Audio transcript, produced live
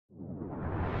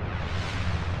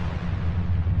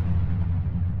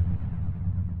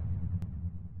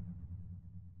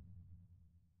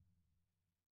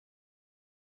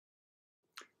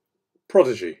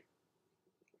Prodigy.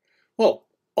 Well,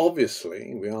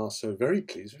 obviously, we are so very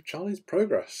pleased with Charlie's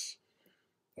progress.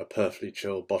 A perfectly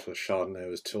chilled bottle of Chardonnay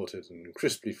was tilted and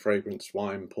crisply fragranced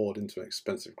wine poured into an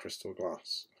expensive crystal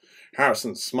glass.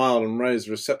 Harrison smiled and raised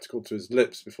the receptacle to his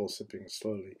lips before sipping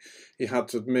slowly. He had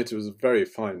to admit it was a very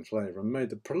fine flavour and made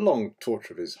the prolonged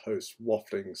torture of his host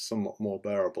waffling somewhat more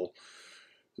bearable.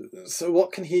 So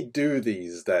what can he do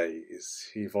these days?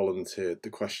 He volunteered the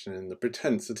question in the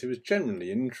pretence that he was genuinely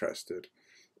interested.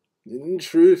 In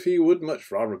truth, he would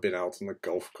much rather have been out on the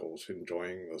golf course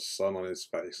enjoying the sun on his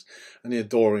face and the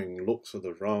adoring looks of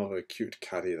the rather cute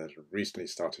caddie that had recently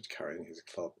started carrying his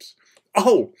clubs.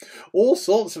 "Oh, all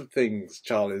sorts of things,"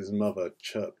 Charlie's mother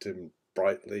chirped him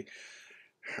brightly.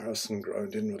 Harrison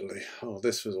groaned inwardly. Oh,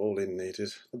 this was all he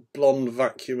needed. The blonde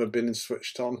vacuum had been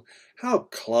switched on. How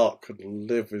Clark could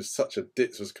live with such a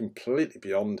ditz was completely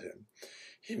beyond him.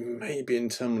 He may be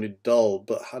internally dull,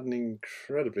 but had an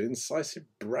incredibly incisive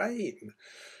brain.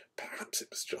 Perhaps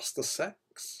it was just the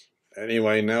sex.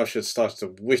 Anyway, now she had started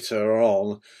to witter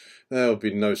on, there would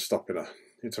be no stopping her.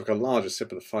 He took a larger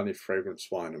sip of the finely fragrant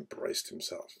wine and braced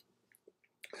himself.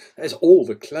 "There's all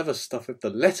the clever stuff with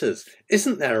the letters,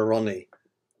 isn't there, Ronnie?"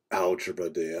 "Algebra,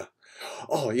 dear."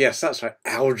 "Oh, yes, that's right,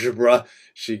 algebra,"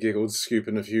 she giggled,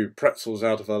 scooping a few pretzels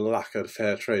out of a lacquered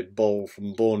fair trade bowl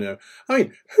from Borneo. "I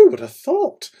mean, who would have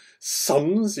thought?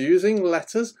 Sums using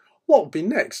letters? What would be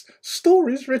next?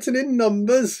 Stories written in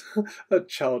numbers?" A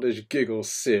childish giggle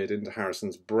seared into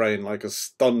Harrison's brain like a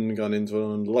stun gun into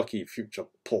an unlucky future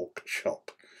pork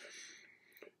chop.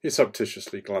 He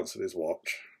surreptitiously glanced at his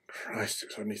watch. Christ, it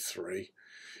was only 3.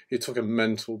 He took a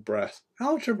mental breath.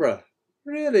 "Algebra?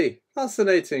 Really?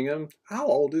 Fascinating. How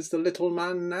old is the little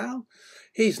man now?"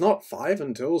 "He's not 5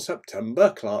 until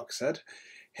September," Clark said.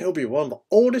 "He'll be one of the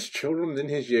oldest children in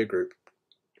his year group.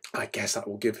 I guess that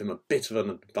will give him a bit of an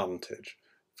advantage."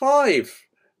 "5?"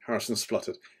 Harrison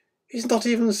spluttered. "He's not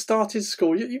even started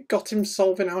school yet. You've got him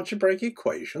solving algebraic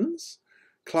equations?"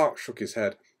 Clark shook his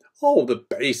head. "Oh, the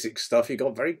basic stuff he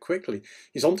got very quickly.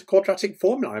 He's on to quadratic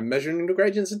formulae and measuring the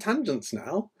gradients and tangents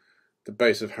now." The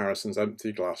base of Harrison's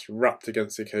empty glass rapped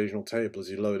against the occasional table as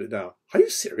he lowered it down. "Are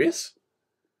you serious?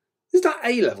 Is that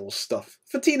A-level stuff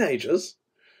for teenagers?"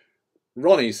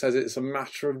 "Ronnie says it's a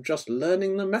matter of just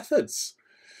learning the methods."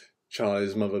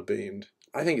 Charlie's mother beamed.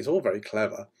 "I think it's all very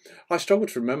clever. I struggle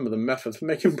to remember the method for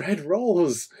making bread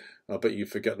rolls." "I bet you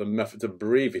forget the method to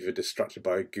breathe if you're distracted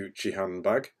by a Gucci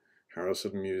handbag,"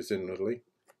 Harrison mused inwardly.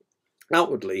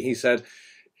 Outwardly, he said,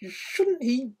 "Shouldn't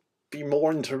he be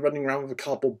more into running around with a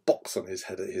cardboard box on his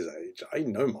head at his age? I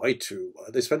know my two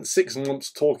were. They spent 6 months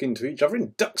talking to each other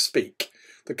in duck speak.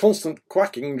 The constant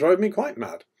quacking drove me quite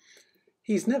mad."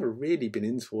 "He's never really been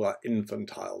into all that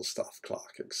infantile stuff,"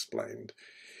 Clark explained.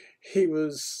 "He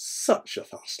was such a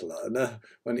fast learner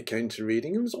when it came to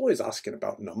reading and was always asking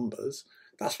about numbers.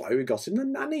 That's why we got him the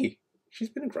nanny. She's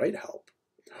been a great help."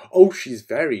 "Oh, she's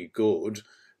very good,"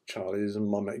 Charlie's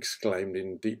mum exclaimed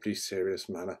in a deeply serious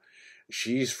manner.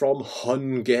 "She's from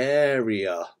Hungary."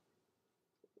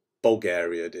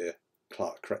 "Bulgaria, dear,"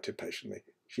 Clark corrected patiently.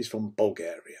 "She's from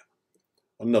Bulgaria."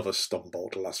 Another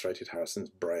stumbolt lacerated Harrison's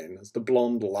brain as the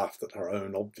blonde laughed at her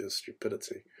own obvious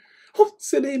stupidity. "Oh,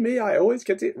 silly me, I always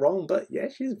get it wrong, but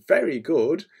yes, she's very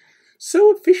good.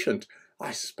 So efficient.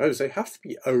 I suppose they have to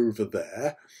be over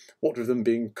there, what with them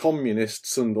being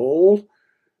communists and all."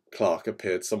 Clark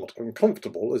appeared somewhat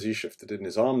uncomfortable as he shifted in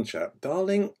his armchair.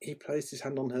 "Darling," he placed his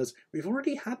hand on hers, "we've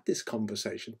already had this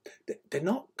conversation. They're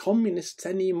not communists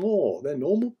anymore. They're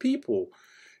normal people,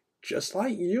 just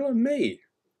like you and me."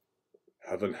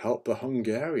 Heaven help the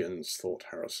Hungarians, thought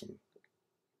Harrison.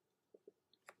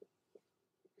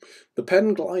 The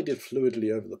pen glided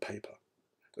fluidly over the paper.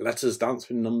 Letters danced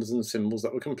with numbers and symbols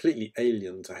that were completely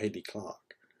alien to Hayley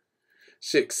Clark.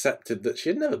 She accepted that she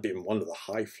had never been one of the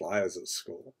high flyers at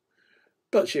school,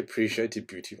 but she appreciated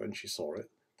beauty when she saw it.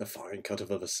 The fine cut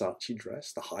of a Versace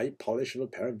dress, the high polish of a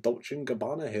pair of Dolce &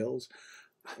 Gabbana heels,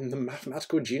 and the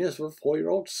mathematical genius of a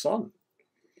 4-year-old son.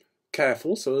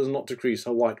 Careful so as not to crease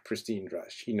her white pristine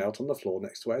dress, she knelt on the floor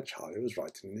next to where Charlie was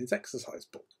writing in his exercise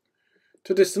book.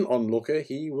 To a distant onlooker,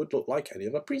 he would look like any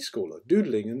other preschooler,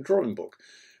 doodling in a drawing book.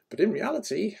 But in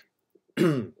reality,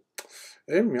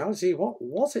 what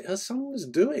was it her son was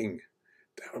doing?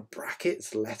 There were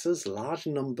brackets, letters, large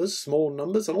numbers, small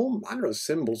numbers, and all manner of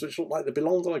symbols which looked like they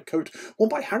belonged on a coat worn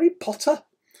by Harry Potter,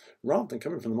 rather than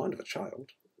coming from the mind of a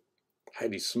child.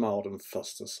 Hayley smiled and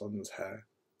fussed her son's hair.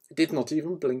 He did not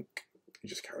even blink. He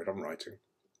just carried on writing.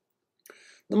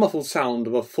 The muffled sound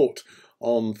of a foot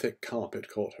on thick carpet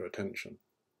caught her attention.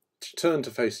 She turned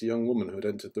to face the young woman who had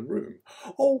entered the room.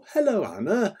 "Oh, hello,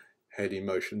 Anna." Hayley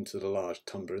motioned to the large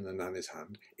tumbler in the nanny's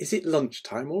hand. Is it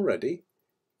lunchtime already?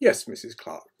 Yes, Mrs.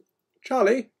 Clark.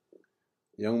 Charlie?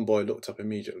 The young boy looked up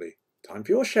immediately. Time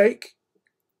for your shake.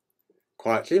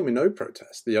 Quietly and with no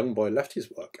protest, the young boy left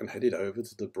his work and headed over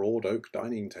to the broad oak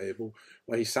dining table,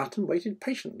 where he sat and waited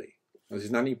patiently as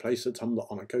his nanny placed a tumbler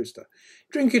on a coaster.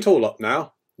 Drink it all up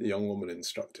now, the young woman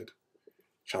instructed.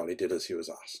 Charlie did as he was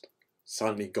asked,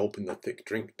 silently gulping the thick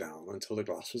drink down until the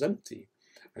glass was empty,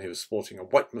 and he was sporting a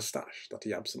white moustache that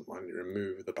he absent-mindedly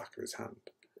removed with the back of his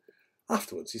hand.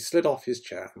 Afterwards, he slid off his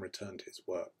chair and returned to his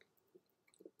work.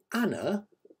 Anna?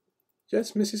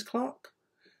 Yes, Mrs. Clark?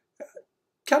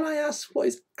 Can I ask what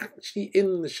is actually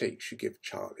in the shakes you give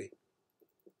Charlie?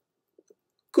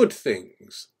 Good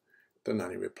things, the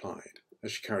nanny replied,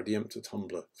 as she carried the empty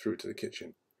tumbler through to the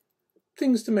kitchen.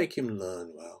 Things to make him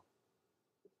learn well.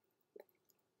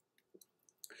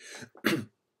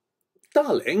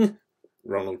 Darling,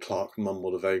 Ronald Clark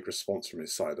mumbled a vague response from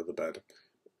his side of the bed.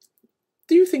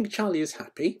 Do you think Charlie is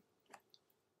happy?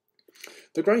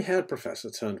 The grey-haired professor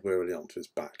turned wearily onto his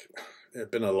back. It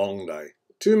had been a long day.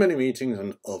 Too many meetings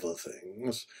and other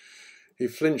things. He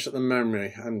flinched at the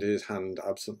memory and his hand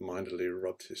absent-mindedly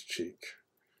rubbed his cheek.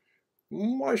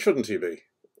 Why shouldn't he be?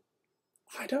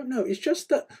 I don't know. It's just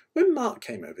that when Mark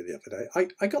came over the other day,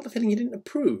 I got the feeling he didn't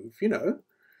approve, you know.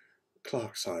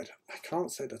 Clark sighed. I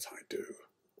can't say that I do.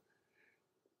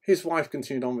 His wife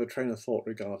continued on with a train of thought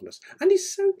regardless. And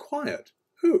he's so quiet.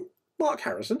 Who? Mark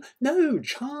Harrison? No,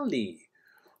 Charlie.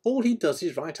 All he does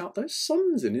is write out those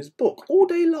sums in his book all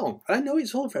day long. I know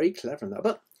it's all very clever and that,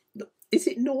 but is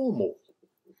it normal?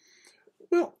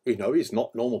 Well, we know he's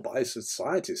not normal by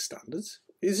society's standards.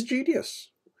 He's a genius.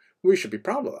 We should be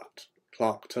proud of that.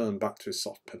 Clark turned back to his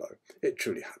soft pillow. It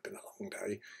truly had been a long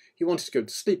day. He wanted to go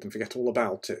to sleep and forget all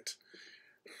about it.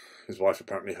 His wife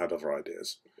apparently had other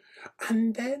ideas.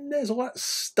 And then there's all that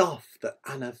stuff that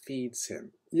Anna feeds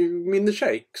him. You mean the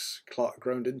shakes? Clark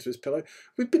groaned into his pillow.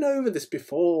 We've been over this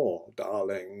before,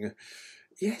 darling.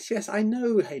 Yes, I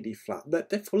know, Hayley Flatt, that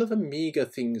they're full of omega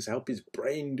things to help his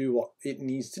brain do what it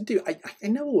needs to do. I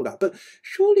know all that, but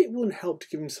surely it wouldn't help to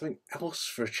give him something else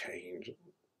for a change.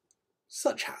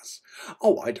 Such as?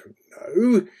 Oh, I don't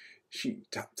know. She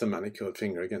tapped a manicured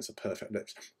finger against her perfect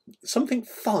lips. Something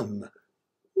fun.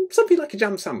 Something like a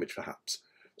jam sandwich, perhaps.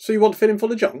 So you want to fill him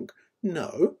full of junk?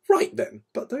 No. Right then.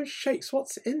 But those shakes,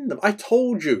 what's in them? I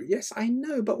told you. Yes, I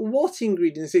know, but what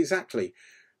ingredients exactly?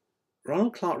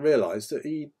 Ronald Clark realised that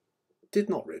he did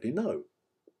not really know.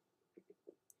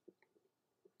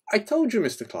 I told you,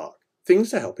 Mr. Clark. Things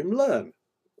to help him learn.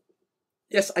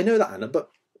 Yes, I know that, Anna, but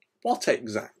what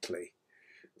exactly?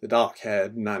 The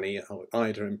dark-haired nanny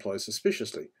eyed her employer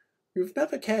suspiciously. You've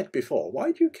never cared before.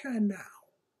 Why do you care now?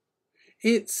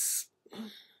 It's...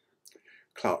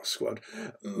 Clark squirmed.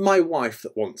 My wife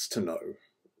that wants to know.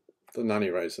 The nanny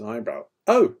raised an eyebrow.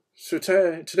 Oh, so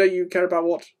today you care about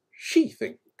what she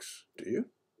thinks, do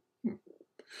you?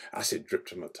 Acid dripped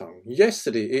from her tongue.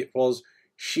 Yesterday it was,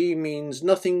 she means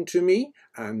nothing to me,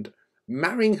 and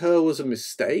marrying her was a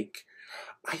mistake.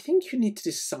 I think you need to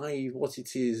decide what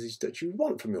it is that you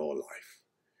want from your life.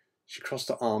 She crossed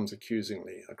her arms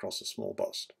accusingly across a small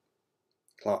bust.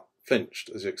 Clark flinched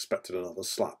as he expected another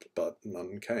slap, but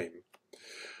none came.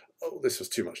 Oh, this was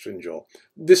too much to endure.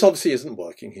 This obviously isn't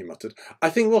working, he muttered.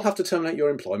 I think we'll have to terminate your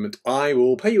employment. I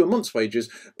will pay you a month's wages,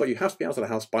 but you have to be out of the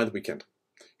house by the weekend.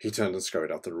 He turned and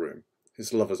scurried out the room,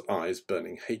 his lover's eyes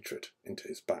burning hatred into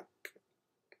his back.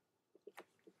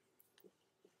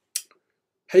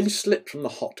 Hayley sipped from the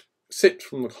hot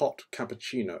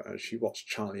cappuccino as she watched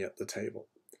Charlie at the table.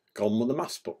 Gone were the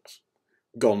maths books.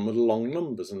 Gone were the long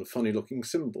numbers and funny-looking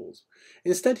symbols.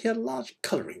 Instead, he had a large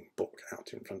colouring book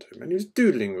out in front of him, and he was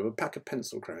doodling with a pack of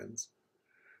pencil crayons.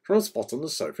 From a spot on the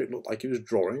sofa, it looked like he was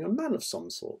drawing a man of some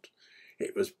sort.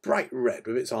 It was bright red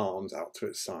with its arms out to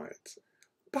its sides.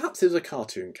 Perhaps it was a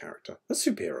cartoon character, a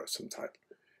superhero of some type.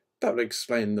 That would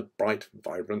explain the bright,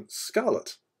 vibrant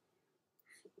scarlet.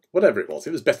 Whatever it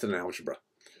was better than algebra.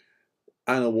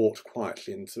 Anna walked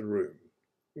quietly into the room.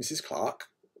 Mrs. Clark?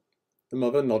 The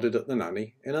mother nodded at the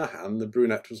nanny. In her hand, the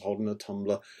brunette was holding a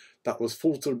tumbler that was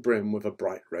full to the brim with a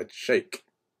bright red shake.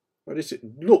 At least it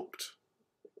looked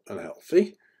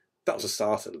unhealthy. That was a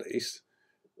start, at least.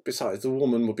 Besides, the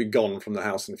woman would be gone from the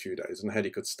house in a few days, and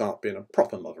Hetty could start being a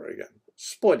proper mother again,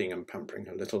 spoiling and pampering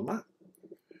her little man.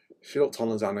 She looked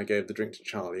on as Anna gave the drink to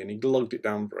Charlie, and he glugged it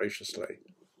down voraciously.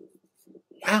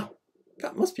 Wow,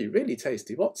 that must be really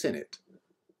tasty. What's in it?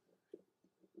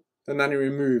 The nanny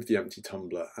removed the empty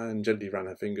tumbler and gently ran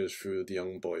her fingers through the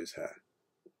young boy's hair.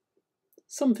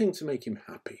 Something to make him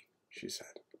happy, she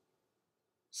said.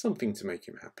 Something to make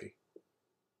him happy.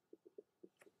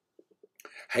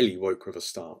 Haley woke with a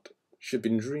start. She had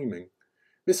been dreaming.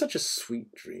 It was such a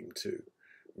sweet dream, too.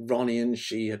 Ronnie and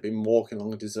she had been walking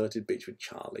along a deserted beach with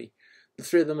Charlie. The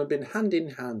three of them had been hand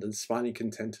in hand and smiling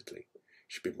contentedly.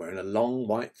 She'd been wearing a long,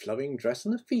 white, flowing dress,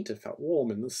 and her feet had felt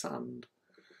warm in the sand.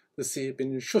 The sea had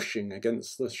been shushing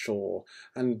against the shore,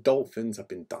 and dolphins had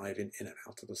been diving in and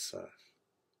out of the surf.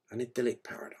 An idyllic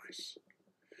paradise.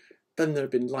 Then there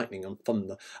had been lightning and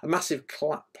thunder. A massive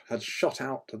clap had shot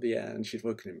out of the air, and she'd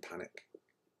woken in panic.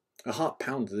 Her heart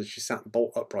pounded as she sat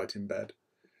bolt upright in bed,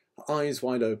 her eyes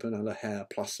wide open and her hair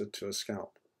plastered to her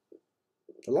scalp.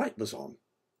 The light was on.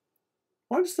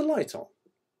 Why was the light on?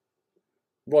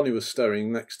 Ronnie was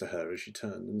stirring next to her as she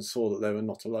turned and saw that they were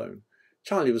not alone.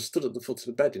 Charlie was stood at the foot of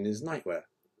the bed in his nightwear.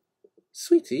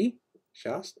 "Sweetie," she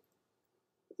asked,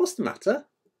 "what's the matter?"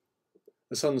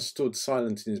 The son stood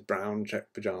silent in his brown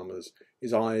check pyjamas,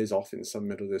 his eyes off in some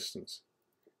middle distance.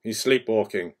 "He's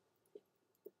sleepwalking,"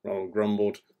 Ronald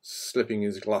grumbled, slipping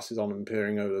his glasses on and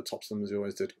peering over the tops of them as he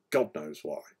always did. God knows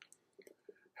why.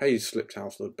 Hayes slipped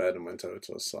out of the bed and went over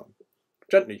to her son.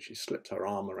 Gently she slipped her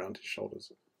arm around his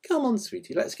shoulders. "Come on,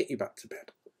 sweetie, let's get you back to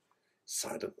bed."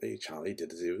 Silently, Charlie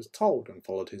did as he was told and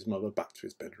followed his mother back to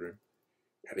his bedroom.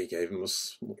 Hetty gave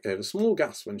a small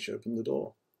gasp when she opened the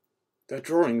door. There were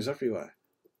drawings everywhere.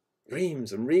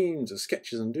 Reams and reams of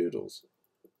sketches and doodles.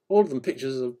 All of them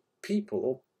pictures of people,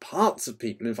 or parts of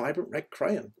people, in vibrant red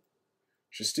crayon.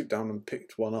 She stooped down and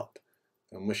picked one up,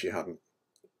 and wished she hadn't.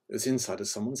 It was the inside of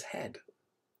someone's head.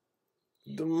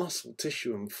 The muscle,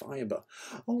 tissue, and fibre.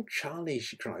 "Oh, Charlie,"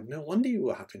 she cried, "no wonder you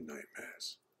were having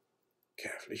nightmares."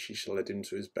 Carefully she led him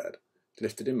to his bed,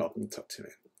 lifted him up and tucked him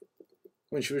in.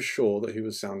 When she was sure that he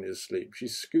was soundly asleep, she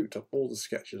scooped up all the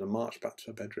sketches and marched back to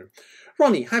her bedroom.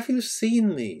 "Ronnie, have you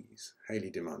seen these?"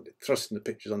 Haley demanded, thrusting the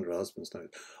pictures under her husband's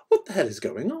nose. "What the hell is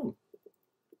going on?"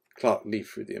 Clark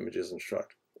leafed through the images and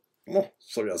shrugged. "Oh,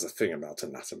 so he has a thing about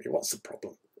anatomy. What's the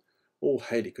problem?" All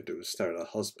Haley could do was stare at her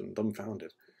husband,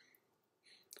 dumbfounded.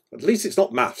 "At least it's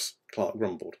not maths," Clark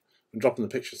grumbled, and dropping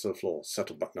the pictures to the floor,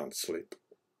 settled back down to sleep.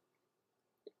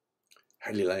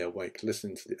 Haley lay awake,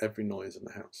 listening to every noise in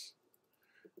the house.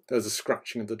 There was the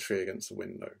scratching of the tree against the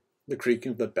window, the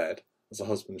creaking of the bed as the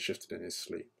husband shifted in his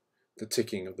sleep, the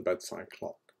ticking of the bedside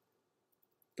clock.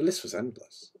 The list was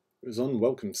endless. It was an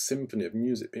unwelcome symphony of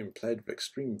music being played with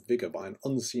extreme vigour by an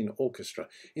unseen orchestra,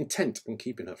 intent on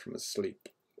keeping her from sleep.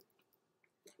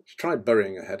 She tried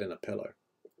burying her head in a pillow.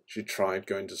 She tried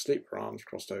going to sleep with her arms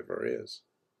crossed over her ears.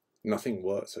 Nothing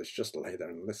worked, so she just lay there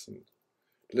and listened.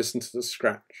 Listened to the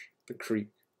scratch, the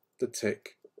creak, the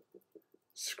tick.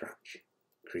 Scratch,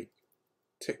 creak,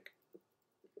 tick.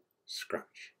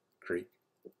 Scratch, creak,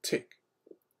 tick.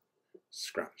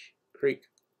 Scratch, creak,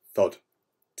 thud,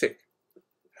 tick.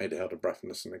 Ada held her breath and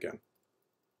listened again.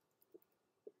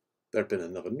 There had been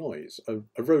another noise, a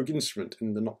rogue instrument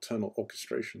in the nocturnal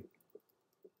orchestration.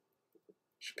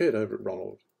 She peered over at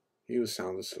Ronald. He was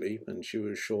sound asleep, and she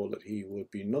was sure that he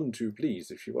would be none too pleased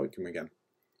if she woke him again.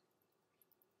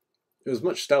 It was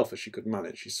much stealth as she could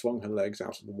manage. She swung her legs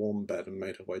out of the warm bed and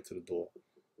made her way to the door.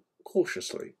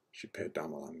 Cautiously, she peered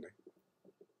down the landing.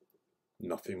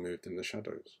 Nothing moved in the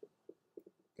shadows.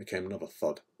 There came another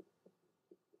thud.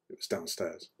 It was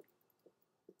downstairs.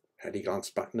 Hetty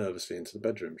glanced back nervously into the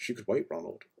bedroom. She could wake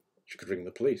Ronald. She could ring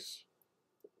the police.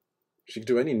 She could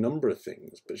do any number of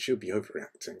things, but she would be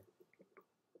overreacting.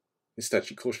 Instead,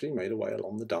 she cautiously made her way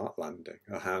along the dark landing.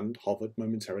 Her hand hovered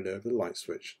momentarily over the light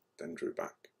switch, then drew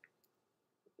back.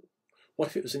 What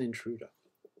if it was an intruder?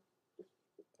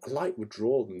 A light would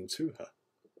draw them to her.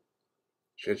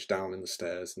 She edged down in the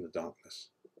stairs in the darkness.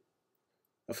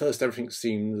 At first, everything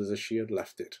seemed as if she had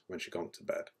left it when she'd gone to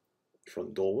bed. The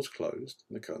front door was closed,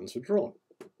 and the curtains were drawn.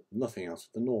 Nothing out of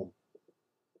the norm.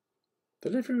 The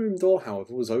living room door,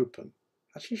 however, was open.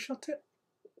 Had she shut it?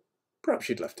 Perhaps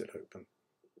she'd left it open.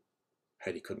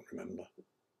 Hetty couldn't remember.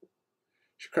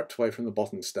 She crept away from the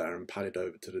bottom stair and padded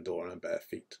over to the door on her bare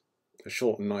feet, her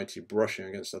short nightie brushing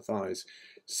against her thighs.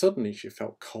 Suddenly she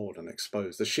felt cold and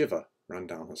exposed. A shiver ran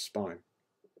down her spine.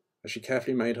 As she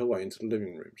carefully made her way into the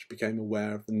living room, she became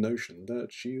aware of the notion that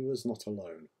she was not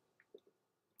alone.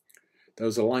 There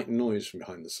was a light noise from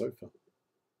behind the sofa.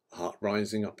 A heart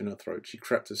rising up in her throat, she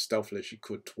crept as stealthily as she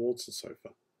could towards the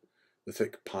sofa, the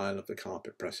thick pile of the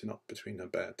carpet pressing up between her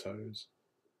bare toes.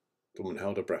 The woman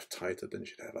held her breath tighter than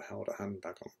she'd ever held a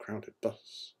handbag on a crowded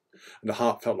bus, and her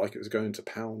heart felt like it was going to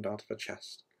pound out of her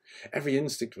chest. Every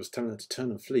instinct was telling her to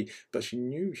turn and flee, but she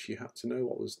knew she had to know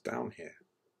what was down here,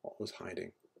 what was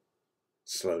hiding.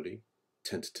 Slowly,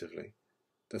 tentatively,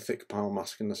 the thick pile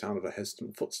masking the sound of her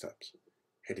hesitant footsteps,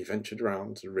 Hetty ventured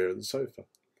round to the rear of the sofa,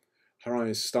 her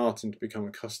eyes starting to become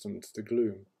accustomed to the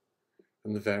gloom.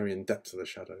 and the varying depth of the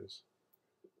shadows.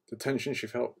 The tension she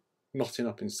felt knotting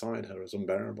up inside her was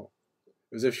unbearable.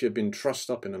 It was as if she had been trussed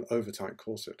up in an overtight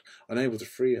corset, unable to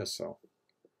free herself.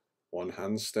 One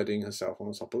hand steadying herself on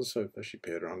the top of the sofa, she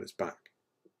peered around its back.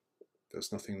 There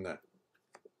was nothing there.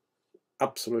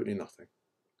 Absolutely nothing.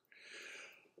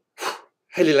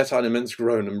 Haley let out an immense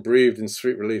groan and breathed in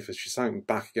sweet relief as she sank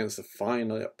back against the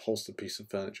finely upholstered piece of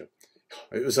furniture.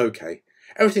 It was okay.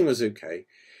 Everything was okay.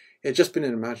 It had just been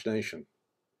an imagination.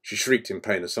 She shrieked in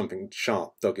pain as something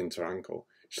sharp dug into her ankle.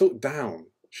 She looked down.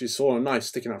 She saw a knife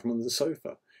sticking out from under the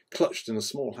sofa, clutched in a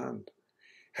small hand.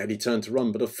 Haley turned to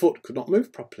run, but her foot could not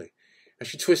move properly. As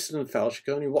she twisted and fell, she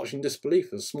could only watch in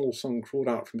disbelief as a small son crawled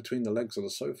out from between the legs of the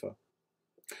sofa.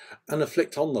 Anna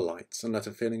flicked on the lights and let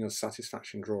a feeling of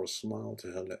satisfaction draw a smile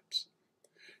to her lips.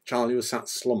 Charlie was sat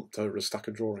slumped over a stack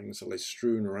of drawings that lay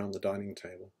strewn around the dining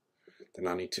table. The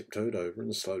nanny tiptoed over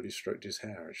and slowly stroked his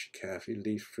hair as she carefully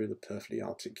leafed through the perfectly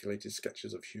articulated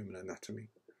sketches of human anatomy.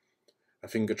 A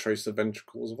finger traced the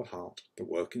ventricles of a heart, the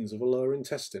workings of a lower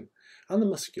intestine, and the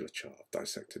musculature of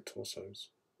dissected torsos,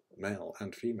 male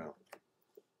and female.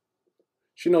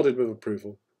 She nodded with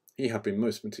approval. He had been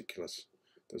most meticulous.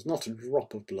 There was not a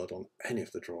drop of blood on any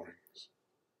of the drawings.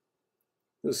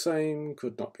 The same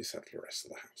could not be said for the rest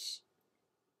of the house.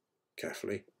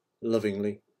 Carefully,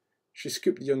 lovingly, she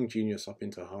scooped the young genius up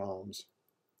into her arms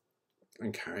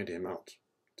and carried him out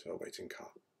to a waiting car.